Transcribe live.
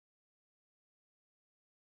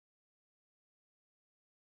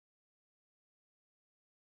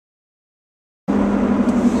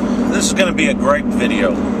is going to be a gripe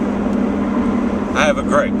video. I have a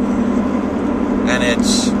gripe, and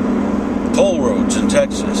it's toll roads in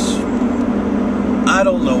Texas. I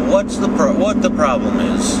don't know what the problem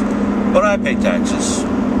is, but I pay taxes.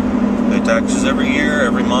 I pay taxes every year,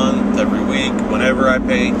 every month, every week. Whenever I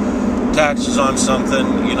pay taxes on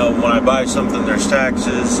something, you know, when I buy something, there's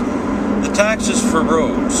taxes. The taxes for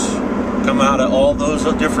roads come out of all those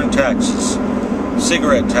different taxes.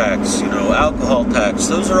 Cigarette tax, you know, alcohol tax.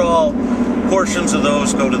 Those are all portions of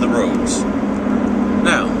those go to the roads.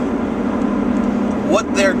 Now,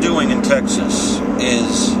 what they're doing in Texas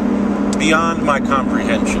is beyond my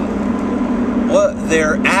comprehension. What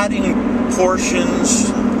they're adding portions,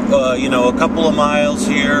 you know, a couple of miles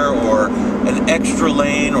here, or an extra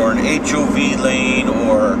lane, or an HOV lane,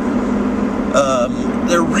 or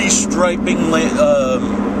they're restriping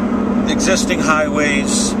existing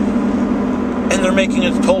highways, and they're making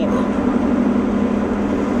it a toll road.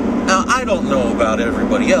 Now, I don't know about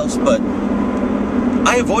everybody else, but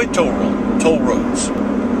I avoid toll roads.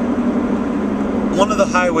 One of the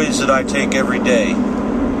highways that I take every day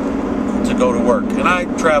to go to work, and I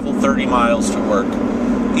travel 30 miles to work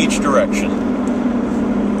each direction.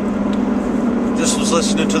 Just was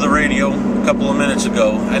listening to the radio a couple of minutes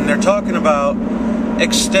ago, and they're talking about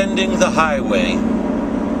extending the highway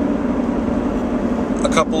a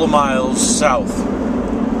couple of miles south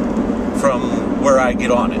from where I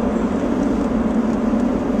get on it.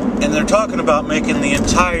 And they're talking about making the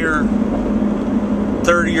entire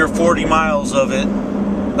 30 or 40 miles of it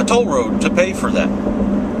a toll road to pay for that.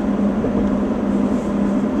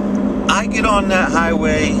 I get on that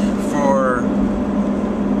highway for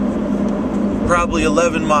probably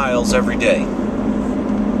 11 miles every day.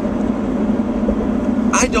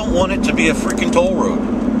 I don't want it to be a freaking toll road.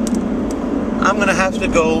 I'm going to have to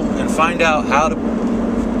go and find out how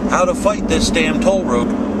to fight this damn toll road.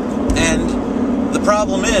 And the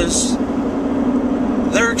problem is,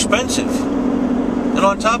 they're expensive. And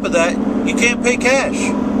on top of that, you can't pay cash.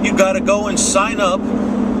 You've got to go and sign up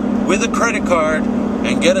with a credit card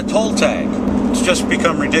and get a toll tag. It's just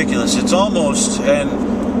become ridiculous. It's almost, and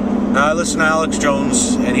now I listen to Alex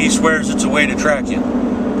Jones, and he swears it's a way to track you.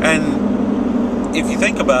 And if you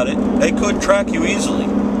think about it, they could track you easily.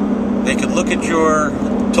 They could look at your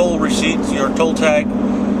toll receipts, your toll tag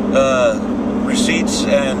receipts,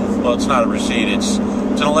 and, well, it's not a receipt, it's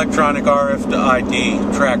an electronic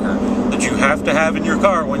RFID tracker that you have to have in your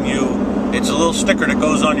car when it's a little sticker that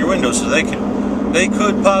goes on your window, so they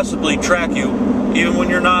could possibly track you even when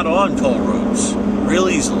you're not on toll roads real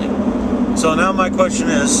easily. So now my question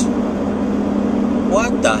is,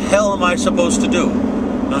 what the hell am I supposed to do?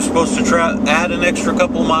 I'm supposed to add an extra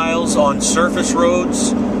couple miles on surface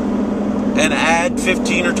roads and add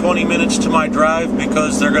 15 or 20 minutes to my drive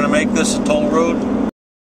because they're going to make this a toll road?